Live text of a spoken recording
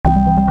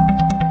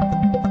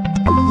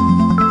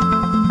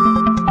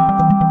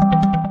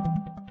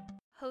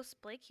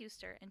hosts Blake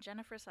Huster and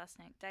Jennifer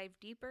Susnick dive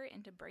deeper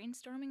into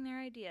brainstorming their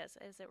ideas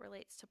as it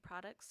relates to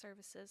products,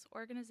 services,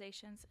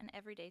 organizations, and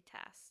everyday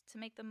tasks to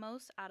make the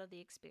most out of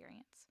the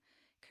experience.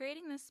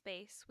 Creating this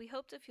space, we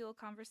hope to fuel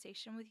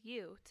conversation with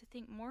you to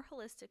think more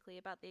holistically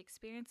about the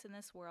experience in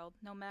this world,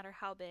 no matter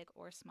how big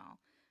or small.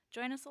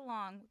 Join us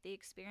along with the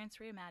Experience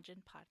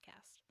Reimagined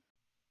podcast.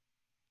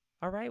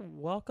 All right,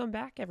 welcome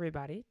back,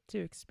 everybody, to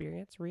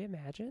Experience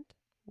Reimagined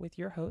with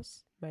your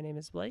hosts. My name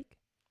is Blake.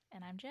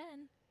 And I'm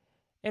Jen.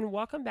 And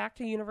welcome back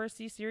to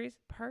University Series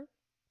Part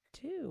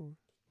 2.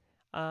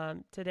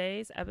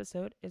 Today's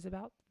episode is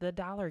about the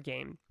dollar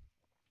game.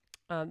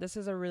 This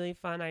is a really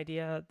fun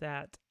idea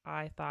that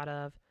I thought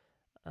of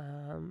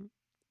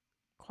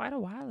quite a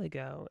while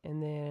ago.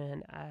 And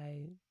then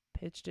I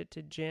pitched it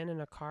to Jen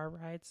in a car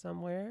ride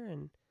somewhere,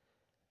 and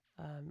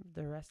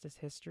the rest is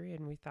history.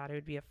 And we thought it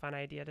would be a fun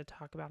idea to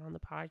talk about on the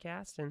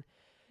podcast and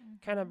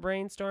kind of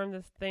brainstorm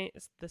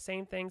the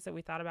same things that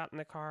we thought about in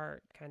the car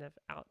kind of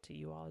out to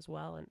you all as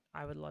well. And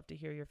I would love to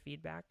hear your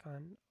feedback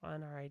on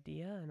our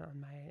idea and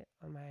on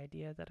my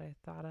idea that I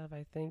thought of.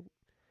 I think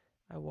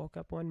I woke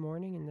up one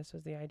morning and this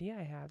was the idea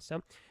I have.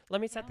 So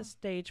let me set the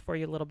stage for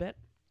you a little bit.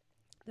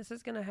 This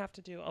is going to have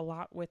to do a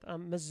lot with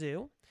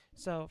Mizzou.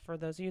 So for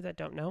those of you that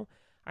don't know,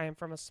 I am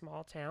from a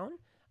small town,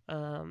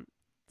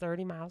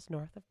 30 miles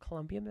north of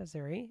Columbia,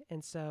 Missouri.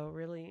 And so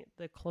really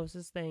the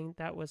closest thing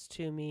that was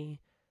to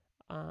me,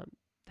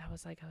 that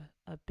was like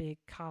a big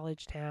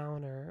college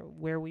town or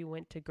where we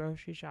went to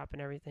grocery shop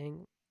and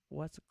everything,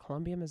 was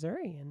Columbia,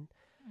 Missouri. And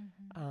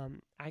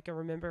I can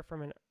remember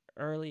from an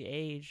early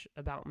age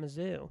about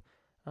Mizzou,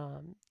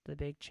 the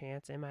big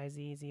chants,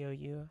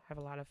 M-I-Z-Z-O-U. I have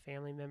a lot of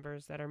family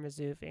members that are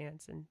Mizzou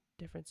fans and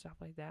different stuff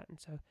like that. And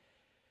so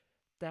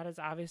that is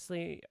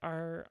obviously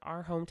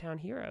our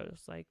hometown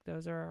heroes. Like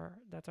that's our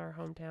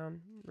hometown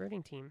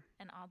rooting team.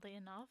 And oddly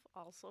enough,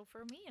 also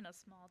for me in a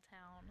small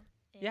town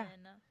Yeah.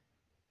 in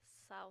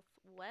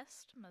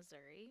Southwest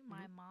Missouri.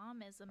 My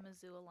mom is a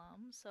Mizzou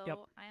alum, so Yep.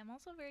 I am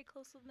also very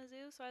close with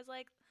Mizzou. So I was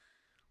like,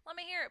 let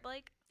me hear it,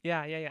 Blake.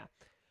 Yeah.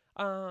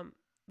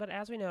 But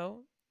as we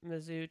know,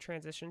 Mizzou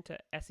transitioned to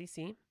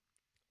SEC,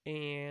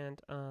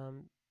 and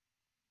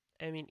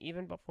I mean,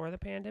 even before the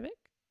pandemic,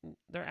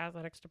 their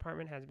athletics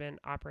department has been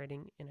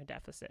operating in a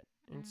deficit.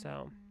 And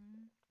so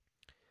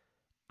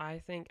I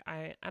think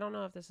I don't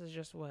know if this is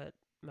just what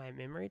my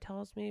memory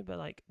tells me, but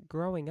like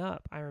growing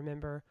up, I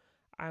remember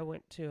I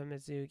went to a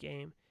Mizzou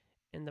game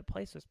and the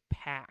place was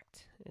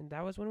packed. And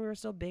that was when we were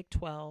still Big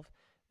 12.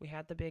 We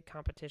had the big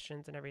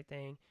competitions and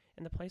everything,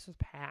 and the place was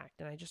packed.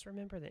 And I just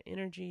remember the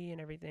energy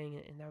and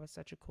everything, and that was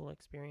such a cool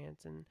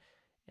experience. And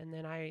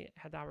then I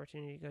had the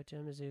opportunity to go to a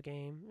Mizzou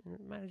game. And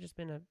it might have just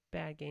been a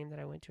bad game that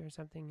I went to or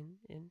something,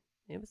 and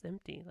it was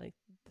empty. Like,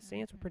 the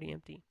stands were pretty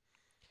empty.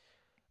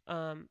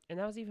 And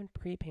that was even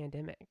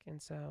pre-pandemic.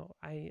 And so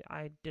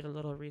I did a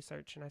little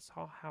research, and I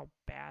saw how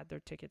bad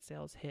their ticket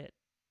sales hit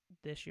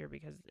this year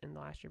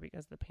last year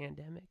because of the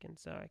pandemic. And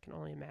so I can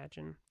only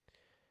imagine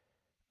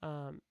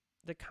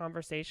the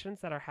conversations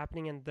that are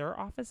happening in their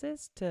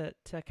offices to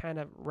kind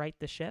of right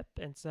the ship.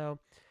 And so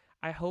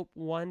I hope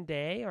one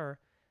day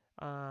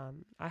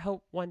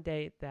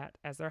that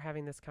as they're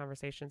having these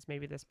conversations,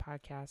 maybe this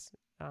podcast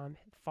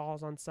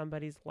falls on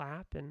somebody's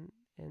lap and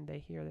they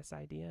hear this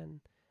idea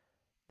and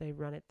they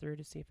run it through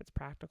to see if it's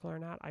practical or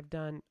not. I've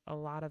done a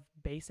lot of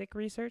basic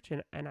research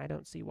and I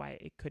don't see why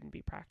it couldn't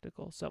be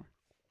practical. So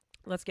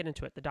let's get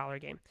into it, the dollar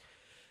game.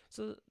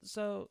 So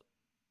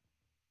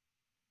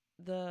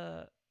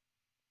the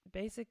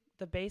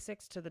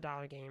basics to the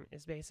dollar game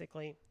is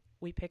basically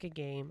we pick a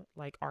game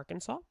like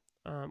Arkansas,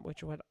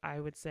 which what I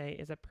would say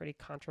is a pretty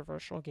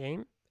controversial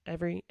game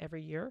every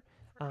year.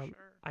 For sure.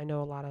 I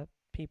know a lot of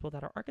people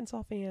that are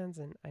Arkansas fans,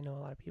 and I know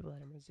a lot of people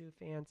that are Mizzou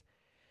fans.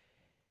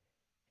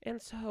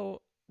 And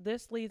so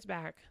this leads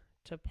back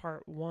to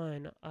part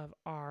 1 of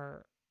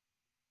our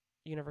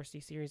university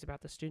series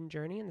about the student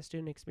journey and the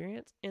student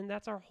experience. And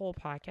that's our whole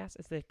podcast,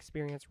 is the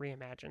Experience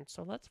Reimagined.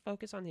 So let's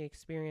focus on the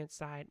experience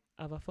side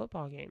of a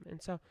football game.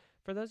 And so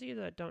for those of you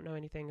that don't know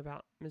anything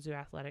about Mizzou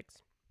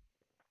Athletics,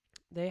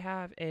 they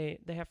have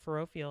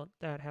Faroe Field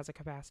that has a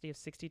capacity of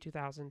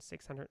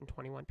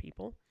 62,621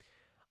 people.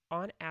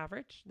 On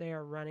average, they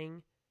are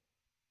running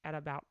at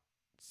about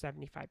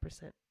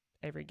 75%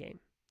 every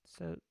game.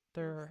 So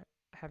they're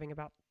having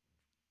about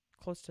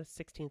close to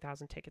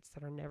 16,000 tickets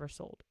that are never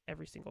sold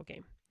every single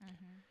game.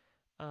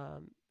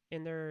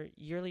 And their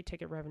yearly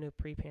ticket revenue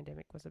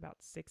pre-pandemic was about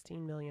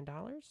 $16 million,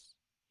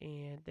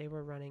 and they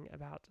were running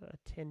about a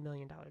 $10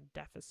 million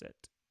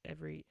deficit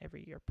every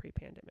year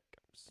pre-pandemic,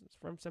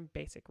 from some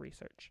basic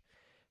research.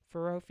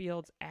 Faroe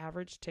Field's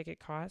average ticket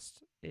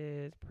cost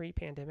is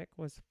pre-pandemic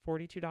was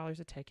 $42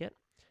 a ticket,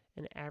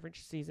 and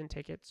average season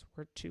tickets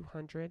were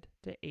 $200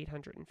 to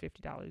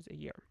 $850 a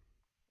year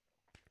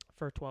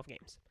for 12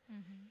 games.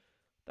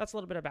 That's a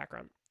little bit of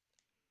background.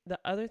 The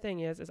other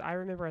thing is I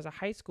remember as a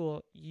high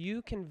school,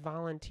 you can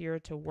volunteer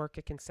to work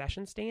a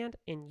concession stand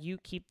and you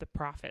keep the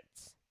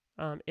profits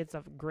It's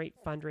a great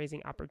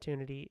fundraising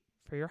opportunity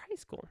for your high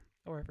school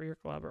or for your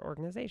club or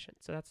organization.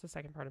 So that's the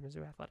second part of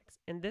Mizzou Athletics.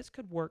 And this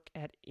could work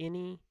at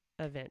any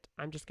event.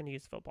 I'm just going to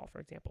use football, for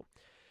example.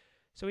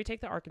 So we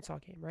take the Arkansas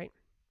game, right?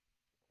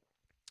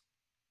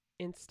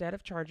 Instead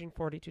of charging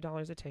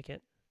 $42 a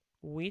ticket,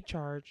 we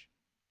charge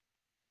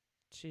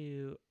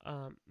to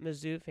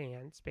Mizzou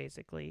fans,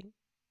 basically,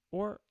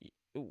 or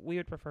we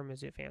would prefer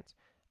Mizzou fans,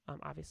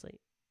 obviously,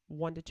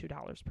 $1 to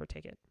 $2 per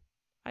ticket.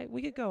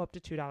 We could go up to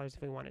 $2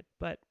 if we wanted,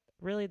 but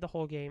really the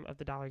whole game of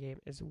the dollar game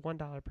is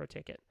 $1 per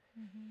ticket.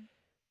 Mm-hmm.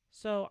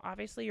 So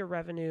obviously your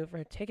revenue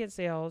for ticket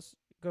sales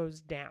goes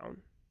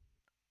down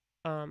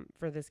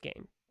for this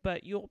game,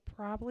 but you'll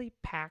probably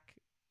pack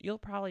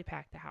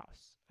the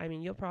house. I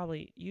mean,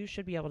 you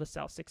should be able to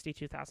sell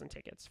 62,000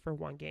 tickets for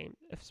one game,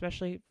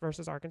 especially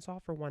versus Arkansas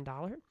for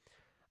 $1.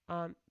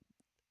 Um,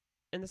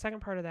 and the second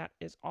part of that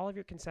is all of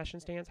your concession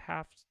stands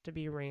have to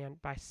be ran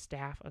by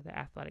staff of the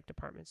athletic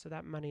department. So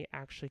that money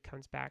actually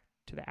comes back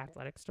to the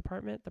athletics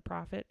department, the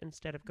profit,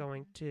 instead of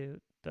going to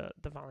the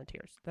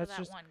volunteers. That's for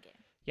that just one game.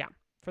 Yeah,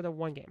 for the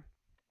one game.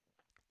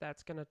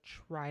 That's going to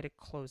try to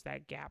close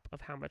that gap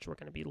of how much we're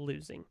going to be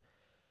losing.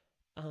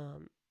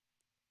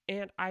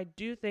 And I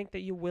do think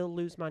that you will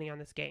lose money on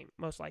this game,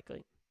 most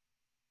likely,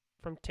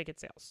 from ticket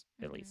sales,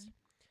 at least.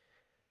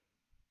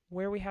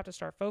 Where we have to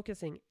start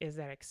focusing is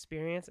that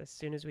experience as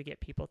soon as we get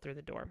people through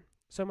the door.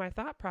 So my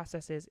thought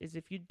process is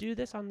if you do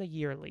this on the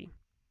yearly,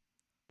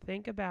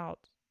 think about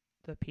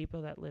the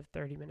people that live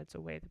 30 minutes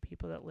away, the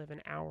people that live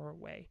an hour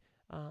away.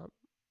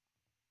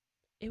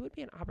 It would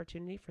be an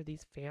opportunity for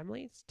these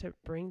families to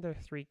bring their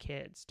 3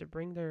 kids, to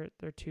bring their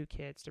 2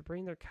 kids, to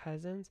bring their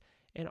cousins,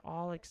 and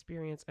all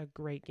experience a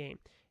great game.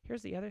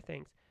 Here's the other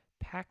things.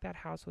 Pack that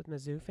house with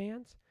Mizzou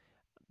fans.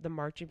 The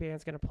marching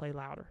band's going to play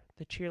louder.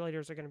 The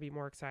cheerleaders are going to be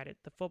more excited.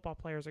 The football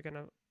players are going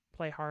to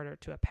play harder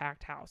to a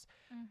packed house.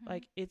 Mm-hmm.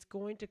 Like, it's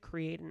going to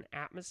create an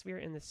atmosphere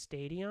in the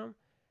stadium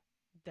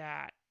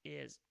that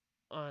is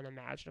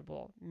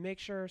unimaginable. Make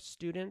sure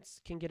students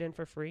can get in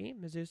for free.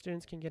 Mizzou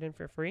students can get in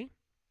for free.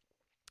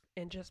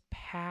 And just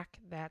pack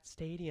that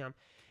stadium.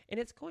 And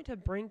it's going to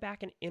bring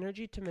back an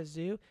energy to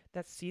Mizzou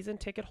that season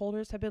ticket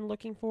holders have been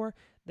looking for,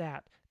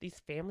 that these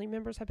family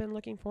members have been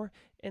looking for,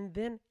 and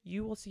then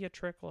you will see a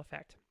trickle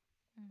effect.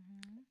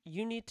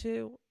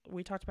 Mm-hmm.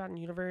 We talked about in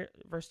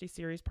University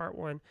Series Part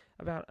 1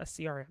 about a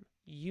CRM.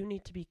 You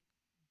need to be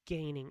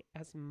gaining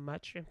as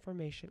much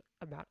information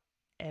about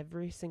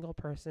every single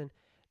person,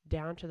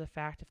 down to the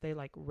fact if they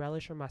like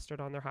relish or mustard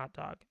on their hot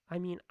dog. I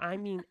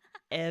mean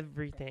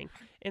everything.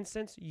 And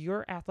since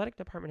your athletic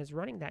department is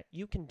running that,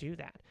 you can do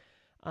that.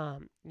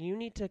 You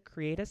need to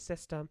create a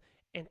system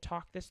and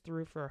talk this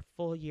through for a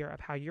full year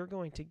of how you're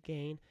going to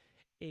gain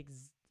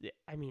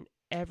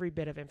every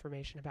bit of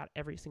information about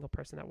every single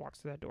person that walks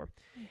through that door.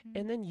 Mm-hmm.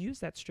 And then use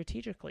that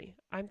strategically.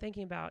 I'm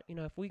thinking about,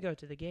 if we go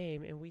to the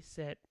game and we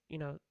sit,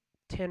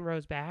 10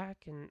 rows back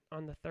and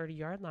on the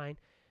 30-yard line,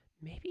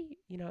 maybe,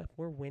 if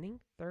we're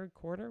winning third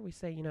quarter, we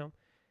say,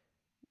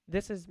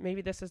 this is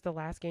the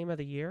last game of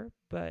the year,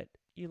 but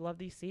you love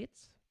these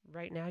seats.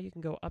 Right now, you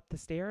can go up the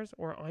stairs,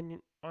 or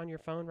on your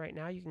phone right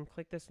now, you can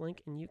click this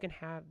link and you can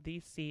have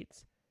these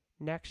seats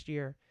next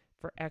year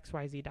for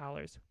XYZ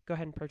dollars. Go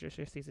ahead and purchase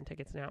your season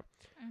tickets now.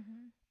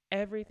 Mm-hmm.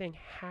 Everything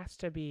has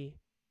to be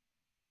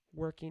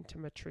working to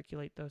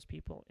matriculate those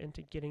people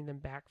into getting them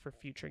back for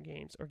future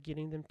games or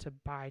getting them to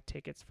buy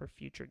tickets for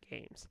future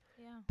games.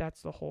 Yeah.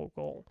 That's the whole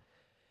goal.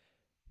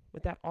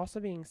 With that also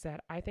being said,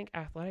 I think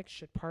athletics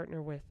should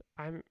partner with,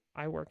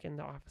 I work in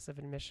the Office of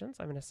Admissions.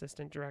 I'm an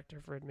assistant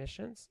director for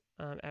admissions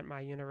at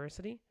my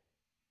university.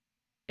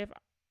 If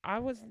I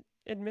was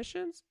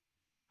admissions,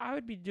 I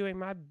would be doing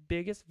my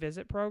biggest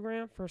visit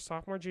program for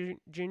sophomore,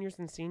 juniors,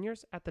 and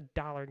seniors at the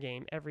dollar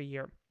game every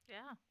year.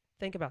 Yeah.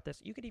 Think about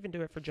this. You could even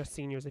do it for just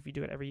seniors if you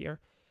do it every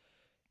year.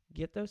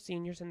 Get those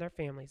seniors and their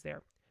families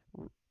there.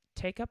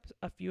 Take up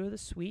a few of the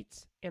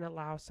suites and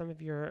allow some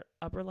of your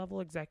upper-level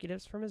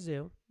executives from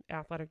Mizzou,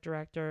 athletic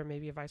director,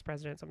 maybe a vice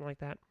president, something like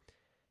that,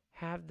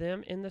 have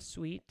them in the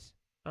suite.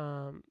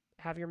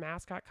 Have your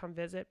mascot come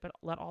visit, but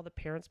let all the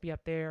parents be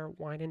up there,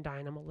 wine and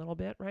dine them a little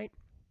bit, right?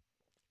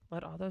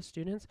 Let all those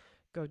students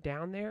go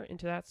down there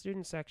into that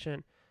student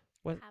section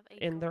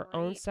in their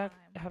own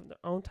have their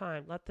own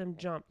time. Let them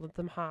jump, let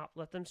them hop,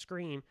 let them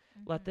scream,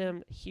 let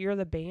them hear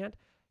the band.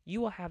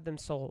 You will have them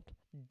sold.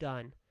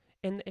 Done.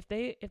 And if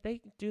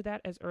they do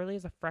that as early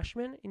as a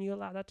freshman and you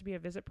allow that to be a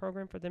visit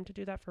program for them to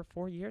do that for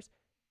 4 years,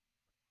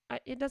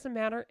 it doesn't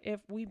matter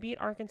if we beat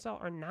Arkansas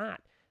or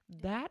not.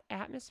 That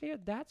atmosphere,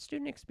 that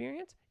student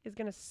experience is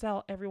going to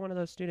sell every one of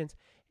those students.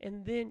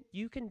 And then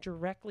you can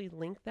directly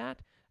link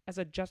that as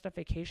a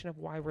justification of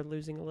why we're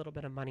losing a little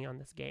bit of money on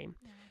this game.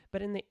 Yeah.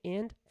 But in the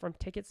end, from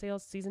ticket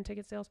sales, season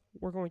ticket sales,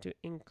 we're going to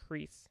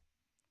increase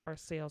our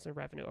sales and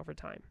revenue over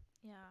time.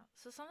 Yeah.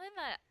 So something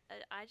that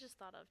I just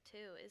thought of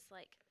too is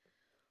like,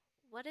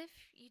 what if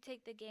you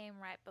take the game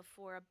right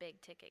before a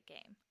big ticket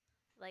game?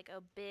 like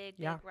a big,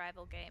 Yeah. big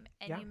rival game,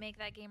 and Yeah. you make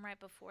that game right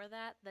before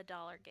that the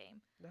dollar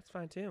game. That's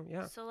fine too.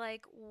 Yeah. So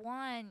like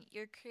one,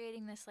 you're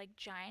creating this like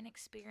giant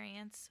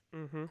experience.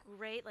 Mm-hmm.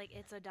 Great, like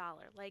it's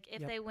 $1. Like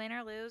if Yep. they win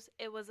or lose,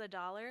 it was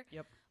 $1.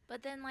 Yep.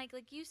 But then like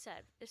you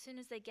said, as soon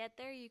as they get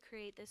there, you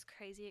create this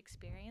crazy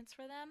experience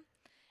for them,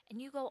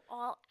 and you go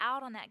all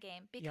out on that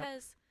game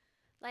because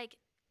like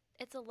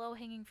it's a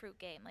low-hanging fruit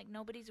game. Like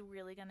nobody's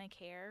really going to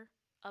care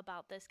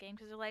about this game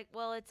because they're like,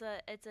 well, it's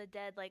a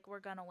dead, like we're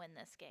going to win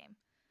this game.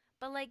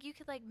 But like you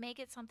could like make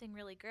it something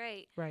really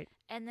great, Right.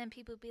 and then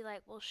people would be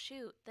like, well,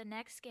 shoot, the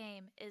next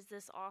game is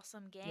this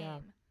awesome game. Yeah.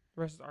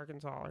 Versus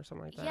Arkansas or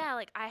something like that. Yeah,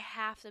 like I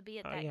have to be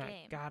at that yeah,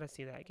 game. Gotta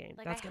see that game.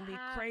 Like, That's gonna be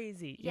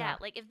crazy. Yeah,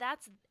 like if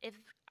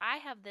I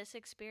have this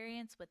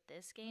experience with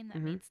this game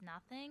that means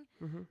nothing,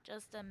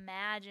 just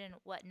imagine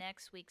what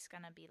next week's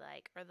gonna be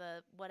like, or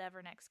the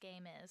whatever next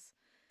game is.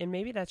 And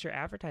maybe that's your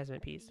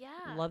advertisement piece.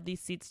 Yeah. Love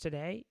these seats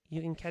today.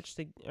 You can catch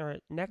the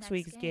next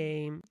week's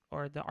game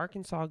or the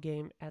Arkansas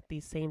game at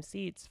these same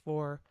seats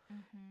for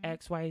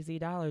XYZ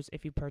dollars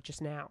if you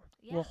purchase now.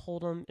 Yeah. We'll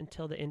hold them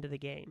until the end of the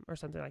game or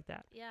something like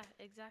that. Yeah,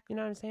 exactly. You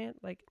know what I'm saying?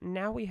 Like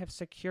now we have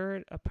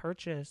secured a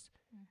purchase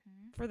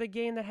for the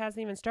game that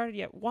hasn't even started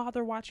yet while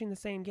they're watching the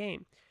same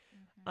game.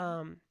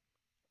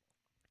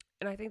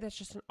 And I think that's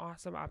just an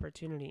awesome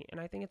opportunity.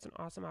 And I think it's an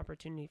awesome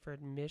opportunity for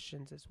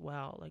admissions as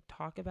well. Like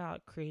talk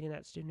about creating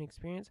that student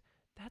experience.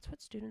 That's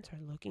what students are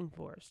looking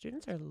for.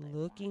 Students are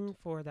looking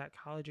for that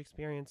college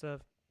experience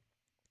of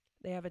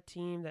they have a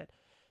team that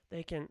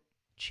they can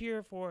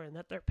cheer for and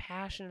that they're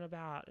passionate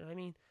about. And I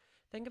mean,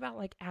 think about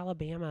like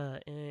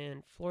Alabama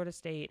and Florida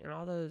State and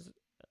all those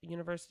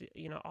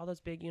all those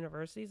big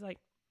universities. Like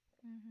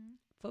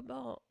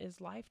football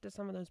is life to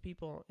some of those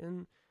people.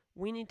 And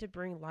we need to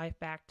bring life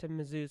back to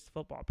Mizzou's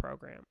football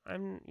program. I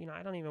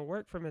don't even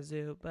work for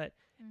Mizzou, but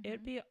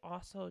it'd be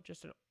also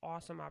just an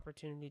awesome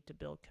opportunity to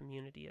build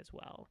community as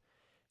well.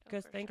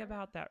 Because think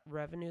about that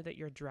revenue that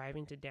you're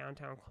driving to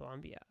downtown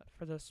Columbia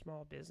for those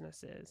small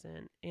businesses.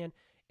 And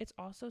it's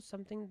also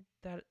something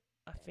that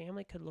a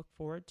family could look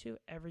forward to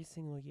every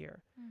single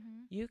year.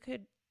 You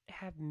could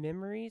have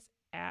memories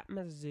at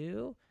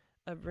Mizzou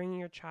of bringing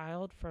your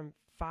child from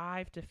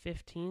 5 to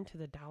 15 to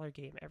the dollar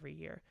game every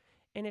year.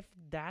 And if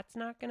that's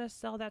not going to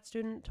sell that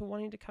student to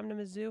wanting to come to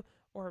Mizzou,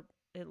 or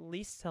at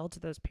least sell to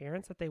those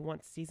parents that they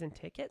want season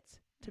tickets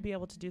to be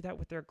able to do that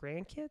with their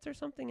grandkids or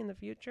something in the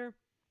future,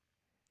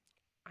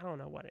 I don't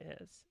know what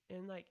it is.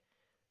 And like,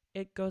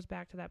 it goes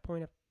back to that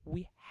point of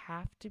we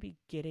have to be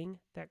getting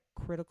that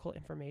critical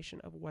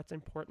information of what's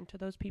important to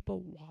those people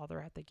while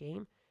they're at the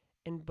game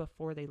and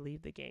before they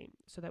leave the game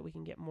so that we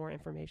can get more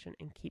information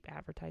and keep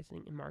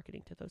advertising and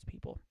marketing to those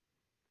people.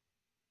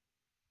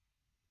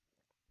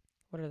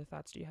 What other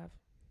thoughts do you have?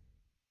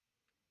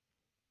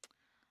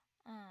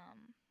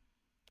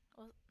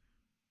 Well,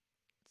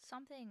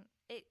 something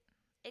it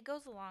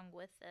goes along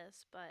with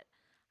this, but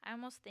I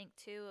almost think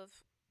too of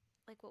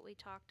like what we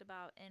talked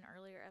about in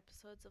earlier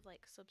episodes of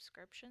like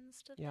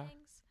subscriptions to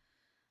things.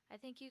 I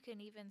think you can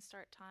even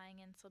start tying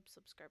in some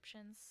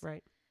subscriptions.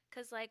 Right.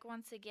 Because like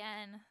once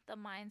again, the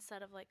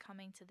mindset of like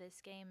coming to this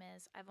game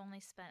is I've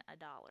only spent $1.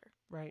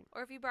 Right.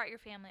 Or if you brought your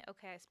family,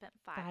 okay, I spent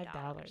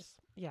 $5.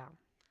 Yeah.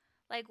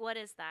 Like, what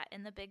is that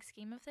in the big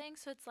scheme of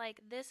things? So it's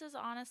like, this is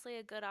honestly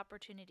a good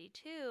opportunity,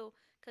 too,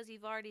 because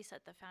you've already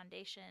set the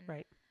foundation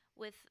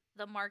with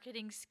the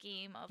marketing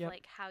scheme of,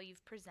 like, how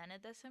you've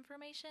presented this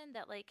information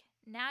that, like,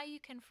 now you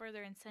can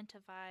further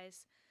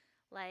incentivize,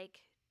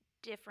 like,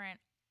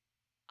 different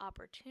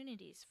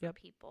opportunities for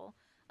people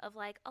of,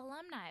 like,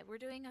 alumni. We're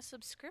doing a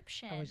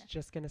subscription. I was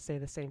just going to say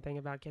the same thing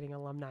about getting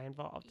alumni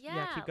involved.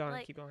 Yeah, keep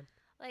going, keep going.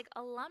 Like,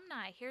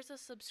 alumni, here's a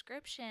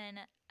subscription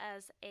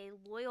as a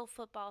loyal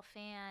football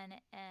fan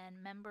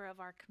and member of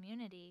our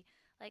community.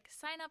 Like,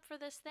 sign up for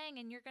this thing,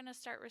 and you're going to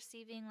start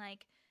receiving,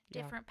 like,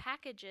 different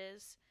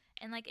packages.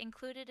 And, like,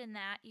 included in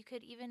that, you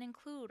could even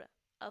include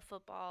a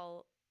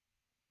football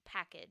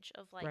package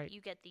of, like, you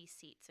get these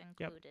seats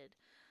included.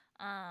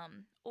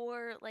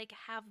 Or, like,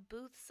 have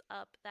booths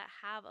up that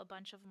have a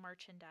bunch of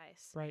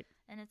merchandise. Right.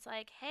 And it's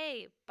like,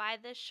 hey, buy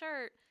this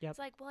shirt. Yep. It's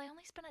like, well, I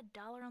only spent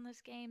 $1 on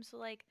this game, so,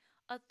 like,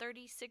 a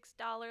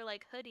 $36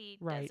 like hoodie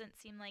doesn't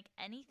seem like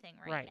anything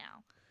right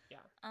now. Yeah.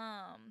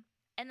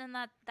 And then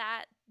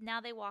that now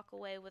they walk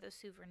away with a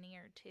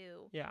souvenir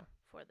too. Yeah.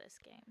 For this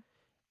game.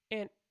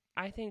 And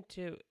I think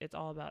too, it's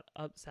all about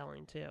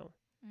upselling too.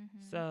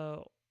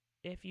 So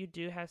if you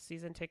do have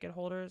season ticket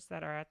holders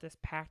that are at this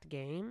packed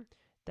game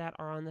that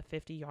are on the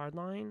 50-yard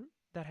line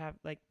that have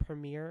like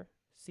premier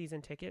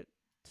season ticket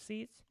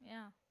seats.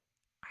 Yeah.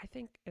 I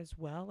think as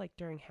well, like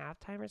during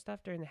halftime or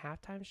stuff, during the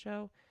halftime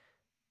show,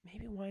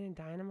 maybe wine and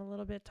dine them a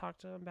little bit. Talk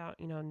to them about,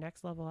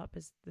 next level up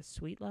is the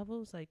suite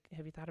levels. Like,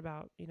 have you thought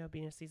about,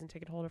 being a season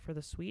ticket holder for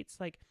the suites?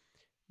 Like,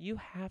 you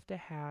have to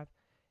have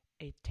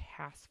a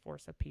task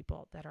force of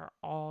people that are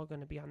all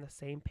going to be on the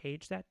same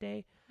page that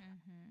day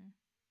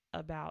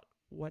about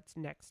what's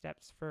next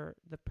steps for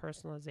the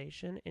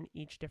personalization in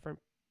each different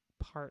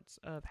parts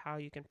of how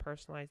you can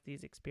personalize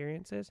these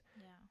experiences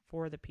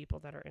for the people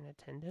that are in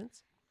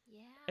attendance.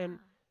 Yeah. And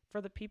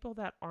for the people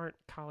that aren't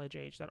college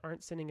age, that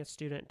aren't sending a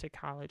student to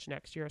college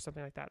next year or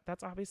something like that,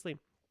 that's obviously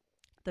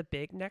the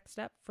big next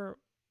step for,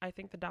 I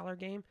think, the dollar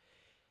game.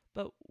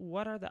 But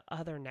what are the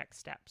other next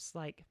steps?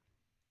 Like,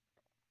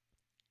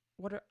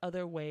 what are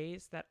other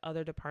ways that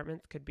other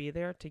departments could be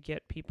there to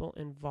get people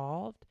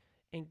involved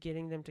and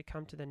getting them to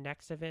come to the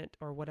next event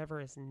or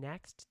whatever is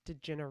next to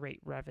generate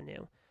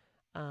revenue?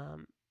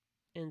 Um,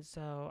 and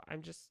so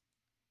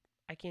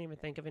I can't even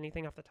think of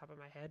anything off the top of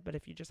my head, but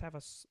if you just have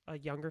a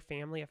younger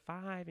family of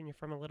 5 and you're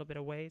from a little bit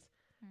of ways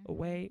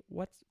away,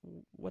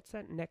 what's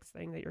that next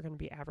thing that you're going to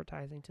be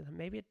advertising to them?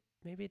 Maybe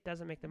it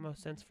doesn't make the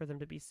most sense for them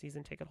to be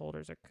season ticket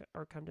holders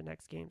or come to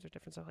next games or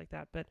different stuff like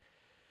that. But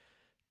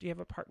do you have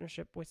a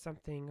partnership with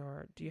something,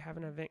 or do you have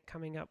an event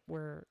coming up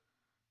where,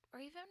 or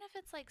even if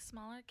it's like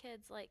smaller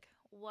kids, like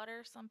what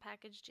are some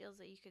package deals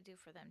that you could do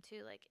for them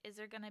too? Like, is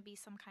there going to be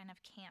some kind of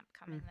camp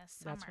coming this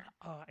summer?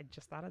 I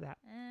just thought of that.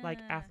 Like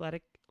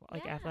athletic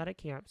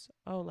camps.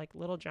 Oh, like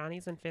little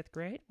Johnny's in 5th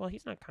grade. Well,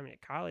 he's not coming to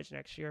college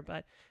next year,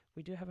 but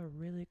we do have a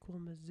really cool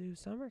Mizzou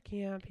summer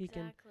camp. He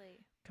can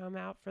come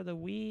out for the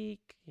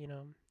week. You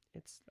know,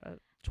 it's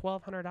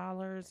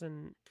 $1,200,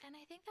 and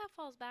I think that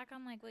falls back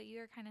on like what you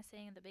were kind of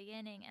saying in the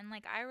beginning, and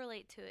like I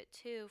relate to it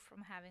too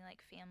from having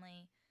like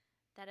family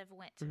that have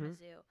went to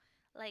Mizzou.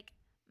 Like,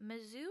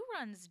 Mizzou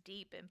runs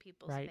deep in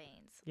people's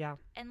veins. Yeah.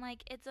 And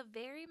like it's a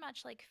very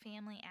much like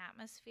family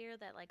atmosphere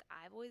that like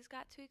I've always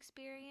got to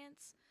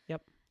experience.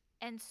 Yep.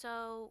 And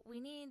so we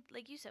need,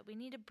 like you said, we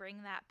need to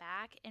bring that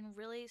back and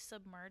really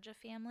submerge a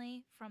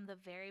family from the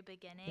very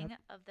beginning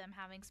of them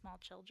having small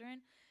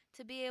children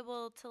to be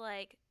able to,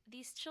 like,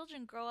 these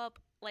children grow up,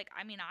 like,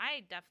 I mean,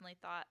 I definitely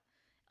thought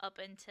up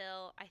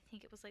until I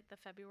think it was like the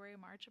February,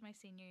 March of my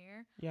senior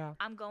year. Yeah.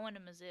 I'm going to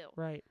Mizzou.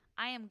 Right.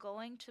 I am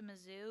going to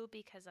Mizzou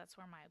because that's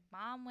where my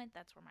mom went.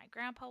 That's where my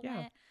grandpa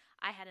went.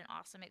 I had an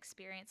awesome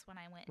experience when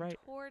I went and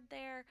toured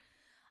there.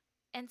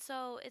 And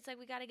so it's like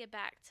we got to get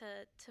back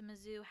to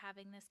Mizzou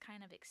having this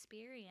kind of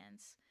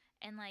experience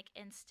and like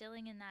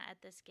instilling in that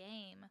at this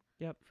game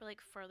for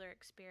like further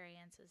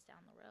experiences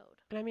down the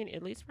road. And I mean,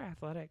 at least for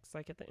athletics,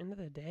 like at the end of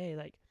the day,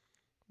 like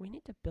we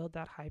need to build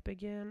that hype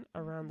again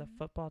around the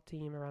football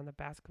team, around the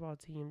basketball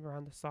team,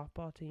 around the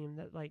softball team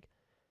that like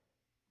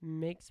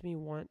makes me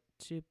want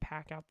to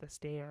pack out the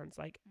stands.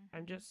 Like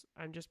I'm just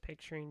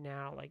picturing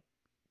now like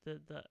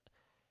the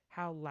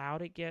how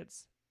loud it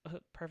gets.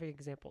 Perfect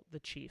example, the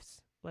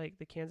Chiefs. Like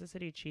the Kansas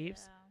City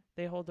Chiefs,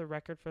 they hold the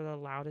record for the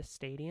loudest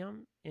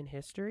stadium in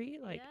history.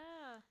 Like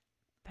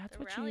that's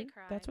what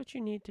you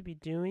need to be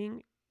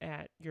doing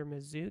at your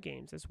Mizzou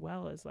games as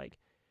well, as like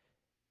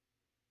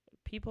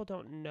people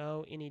don't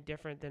know any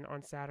different than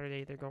on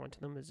Saturday they're going to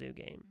the Mizzou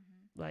game.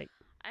 Like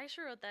I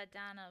actually wrote that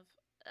down of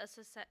a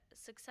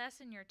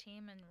success in your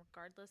team, and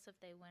regardless if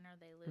they win or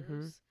they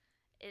lose,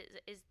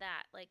 is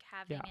that like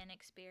having an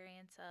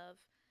experience of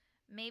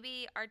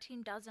maybe our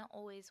team doesn't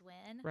always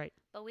win,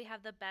 but we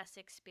have the best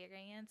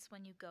experience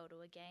when you go to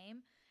a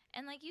game.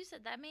 And like you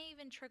said, that may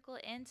even trickle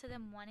into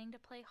them wanting to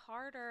play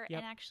harder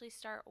and actually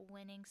start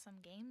winning some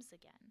games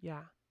again.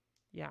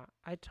 Yeah,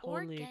 I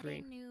totally agree.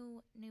 Or getting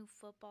new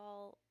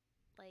football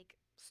like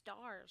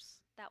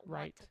stars that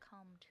want to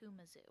come to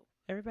Mizzou.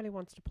 Everybody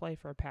wants to play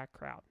for a packed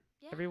crowd.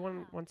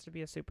 Everyone wants to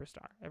be a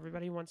superstar.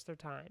 Everybody wants their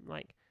time.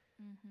 Like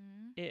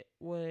it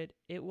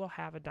will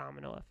have a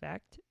domino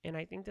effect, and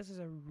I think this is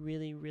a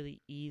really, really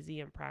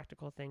easy and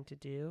practical thing to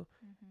do,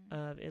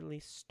 of at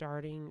least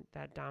starting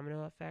that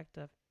domino effect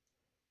of,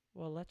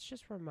 well, let's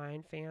just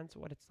remind fans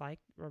what it's like,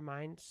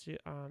 remind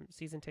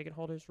season ticket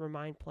holders,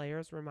 remind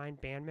players, remind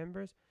band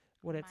members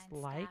what it's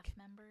like,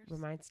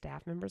 remind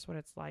staff members what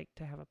it's like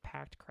to have a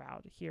packed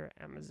crowd here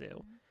at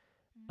Mizzou.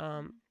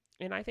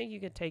 And I think you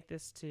could take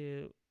this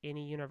to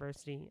any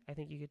university. I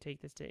think you could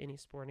take this to any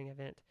sporting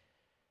event.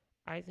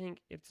 I think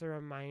it's a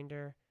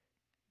reminder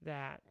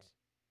that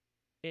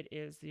it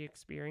is the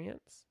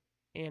experience,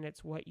 and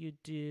it's what you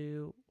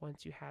do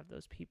once you have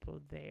those people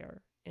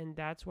there. And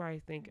that's where I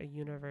think a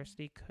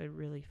university could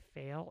really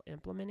fail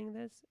implementing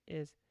this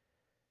is,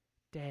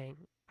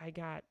 dang, I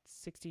got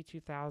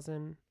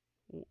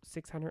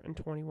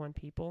 62,621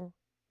 people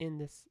in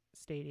this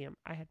stadium.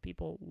 I had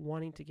people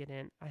wanting to get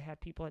in. I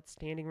had people at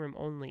standing room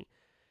only.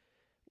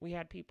 We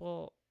had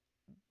people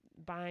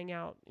buying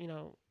out,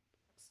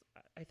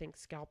 I think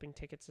scalping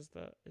tickets is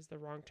the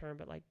wrong term,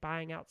 but like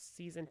buying out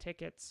season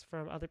tickets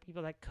from other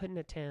people that couldn't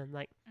attend.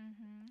 Like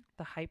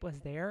the hype was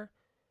there.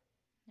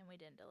 And we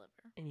didn't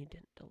deliver. And you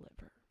didn't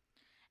deliver.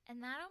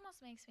 And that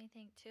almost makes me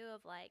think too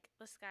of like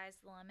the sky's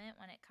the limit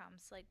when it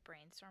comes to like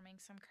brainstorming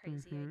some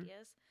crazy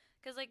ideas.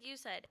 Because like you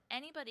said,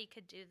 anybody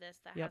could do this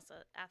that has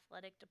an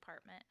athletic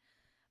department.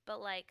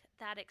 But like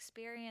that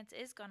experience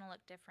is going to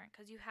look different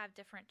because you have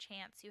different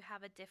chants. You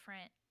have a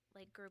different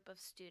like group of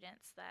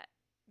students that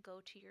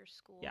go to your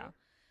school. Yeah.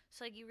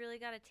 So like you really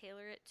got to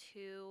tailor it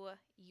to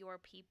your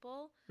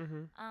people.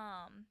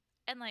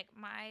 And like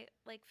my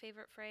like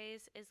favorite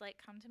phrase is like,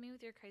 come to me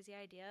with your crazy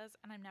ideas,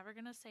 and I'm never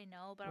gonna say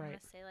no, but I'm gonna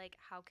say like,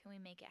 how can we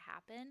make it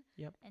happen?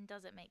 And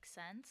does it make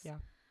sense?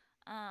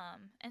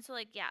 And so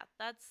like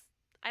that's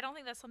I don't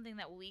think that's something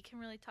that we can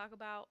really talk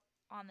about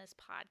on this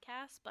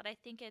podcast, but I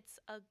think it's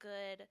a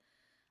good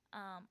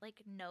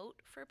like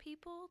note for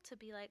people to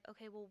be like,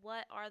 okay, well,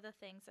 what are the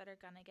things that are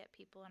going to get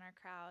people in our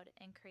crowd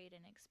and create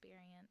an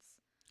experience?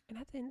 And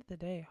at the end of the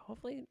day,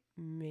 hopefully,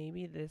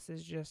 maybe this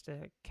is just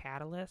a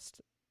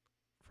catalyst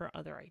for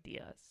other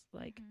ideas.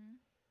 Like, Mm-hmm.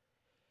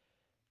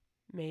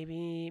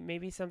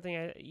 maybe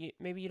something,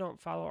 maybe you don't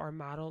follow our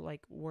model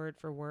like word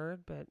for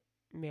word, but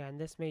man,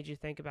 this made you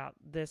think about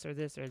this or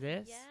this or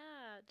this. Yeah,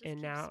 just And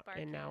keep now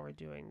sparking. we're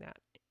doing that.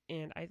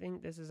 And I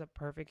think this is a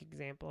perfect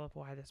example of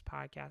why this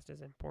podcast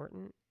is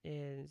important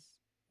is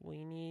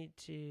we need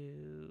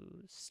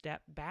to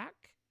step back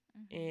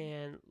Mm-hmm.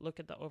 and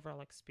look at the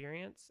overall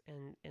experience,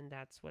 and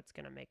that's what's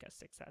going to make us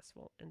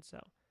successful. And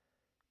so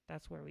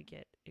that's where we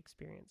get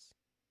experience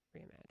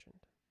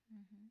reimagined.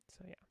 Mm-hmm.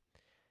 So yeah,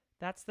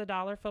 that's the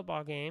dollar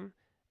football game.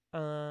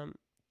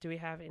 Do we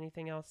have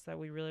anything else that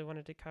we really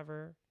wanted to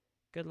cover?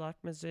 Good luck,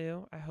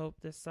 Mizzou. I hope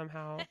this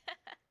somehow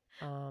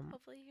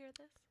Hopefully you hear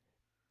this.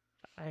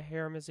 I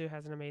hear Mizzou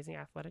has an amazing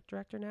athletic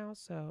director now,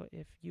 so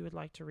if you would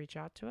like to reach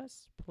out to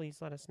us, please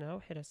let us know.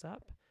 Hit us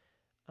up.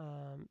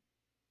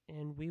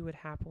 And we would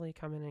happily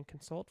come in and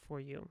consult for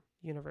you.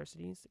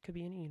 Universities, it could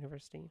be any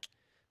university.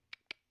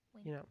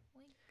 Wink, You know,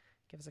 wink.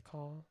 give us a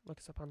call. Look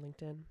us up on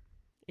LinkedIn.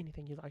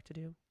 Anything you'd like to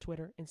do.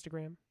 Twitter,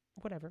 Instagram,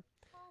 whatever.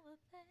 All the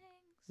things.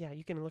 Yeah,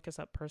 you can look us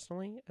up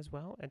personally as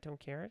well. I don't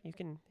care. You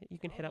can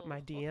hit up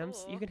my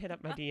DMs. Oh. You can hit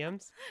up my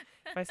DMs.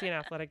 If I see an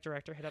athletic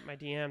director hit up my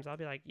DMs, I'll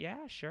be like, yeah,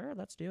 sure,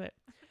 let's do it.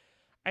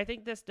 I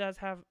think this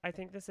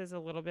is a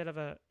little bit of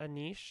a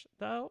niche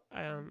though.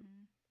 Mm-hmm.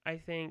 I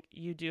think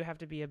you do have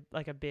to be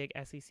a big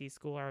SEC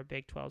school or a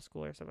Big 12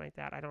 school or something like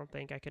that. I don't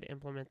think I could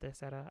implement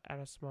this at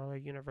a smaller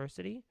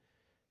university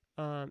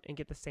and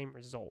get the same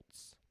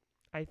results.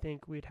 I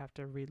think we'd have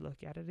to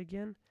relook at it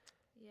again.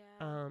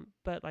 Yeah.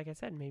 But like I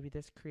said, maybe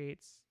this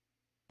creates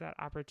that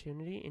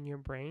opportunity in your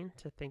brain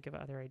to think of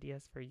other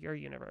ideas for your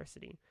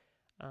university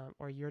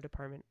or your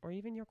department or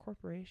even your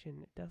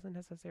corporation. It doesn't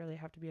necessarily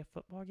have to be a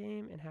football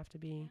game and have to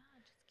be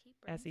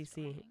just keep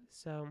SEC. brainstorming.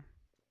 So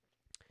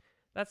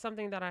that's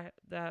something that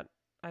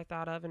I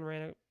thought of and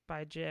ran it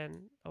by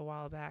Jen a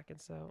while back,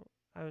 and so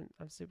I'm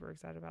super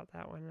excited about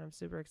that one, and I'm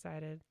super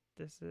excited.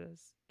 This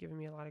is giving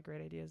me a lot of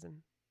great ideas, and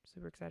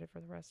super excited for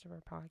the rest of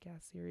our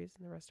podcast series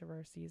and the rest of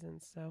our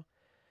seasons. So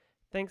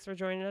thanks for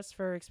joining us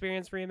for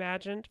Experience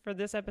Reimagined for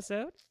this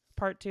episode,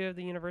 part 2 of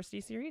the university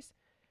series.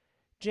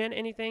 Jen,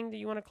 anything that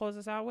you want to close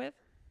us out with?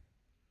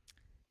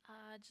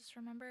 Just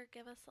remember,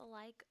 give us a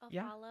like, a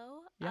Yeah.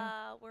 follow.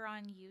 Yeah. We're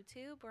on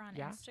YouTube. We're on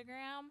Yeah.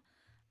 Instagram.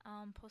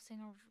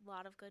 Posting a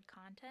lot of good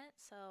content.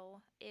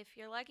 So if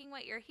you're liking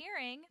what you're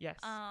hearing, Yes.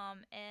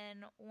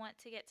 and want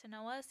to get to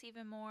know us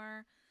even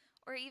more,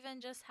 or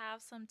even just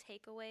have some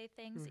takeaway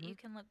things that you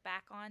can look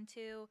back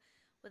onto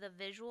with a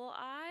visual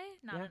eye,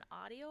 not Yeah. an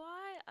audio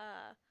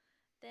eye,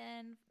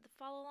 then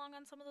follow along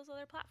on some of those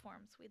other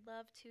platforms. We'd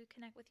love to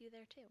connect with you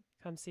there too.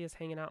 Come see us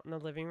hanging out in the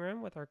living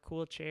room with our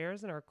cool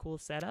chairs and our cool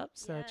setup.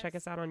 So check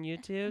us Yes. out on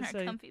YouTube. And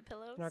our comfy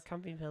pillows. And our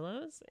comfy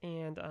pillows.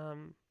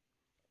 And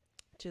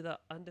to the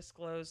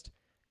undisclosed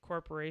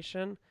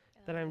corporation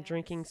that I'm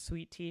drinking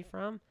sweet tea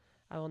from.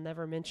 I will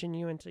never mention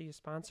you until you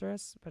sponsor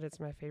us, but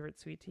it's my favorite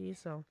sweet tea.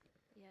 So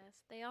Yes.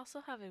 They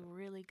also have a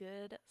really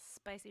good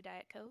spicy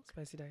Diet Coke.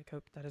 spicy Diet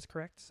Coke, that is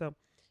correct. So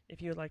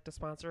if you would like to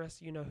sponsor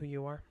us, you know who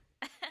you are.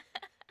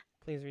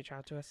 Please reach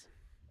out to us.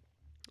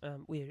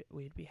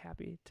 We'd be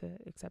happy to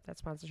accept that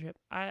sponsorship.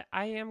 I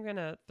am going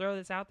to throw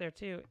this out there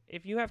too.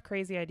 If you have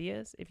crazy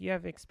ideas, if you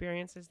have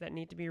experiences that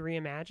need to be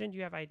reimagined,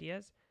 you have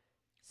ideas,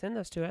 send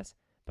those to us.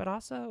 But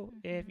also,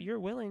 if you're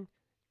willing,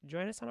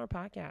 join us on our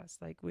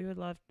podcast. Like we'd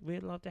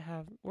love to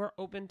have, we're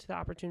open to the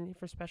opportunity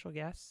for special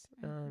guests.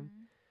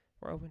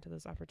 We're open to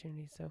those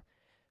opportunities. So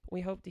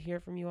we hope to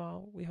hear from you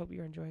all. We hope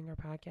you're enjoying our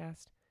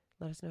podcast.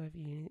 Let us know if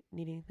you need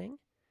anything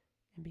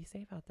and be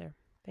safe out there.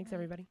 Thanks,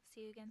 everybody.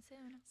 See you again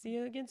soon. See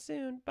you again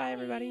soon. Bye,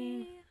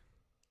 everybody.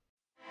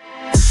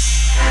 Bye.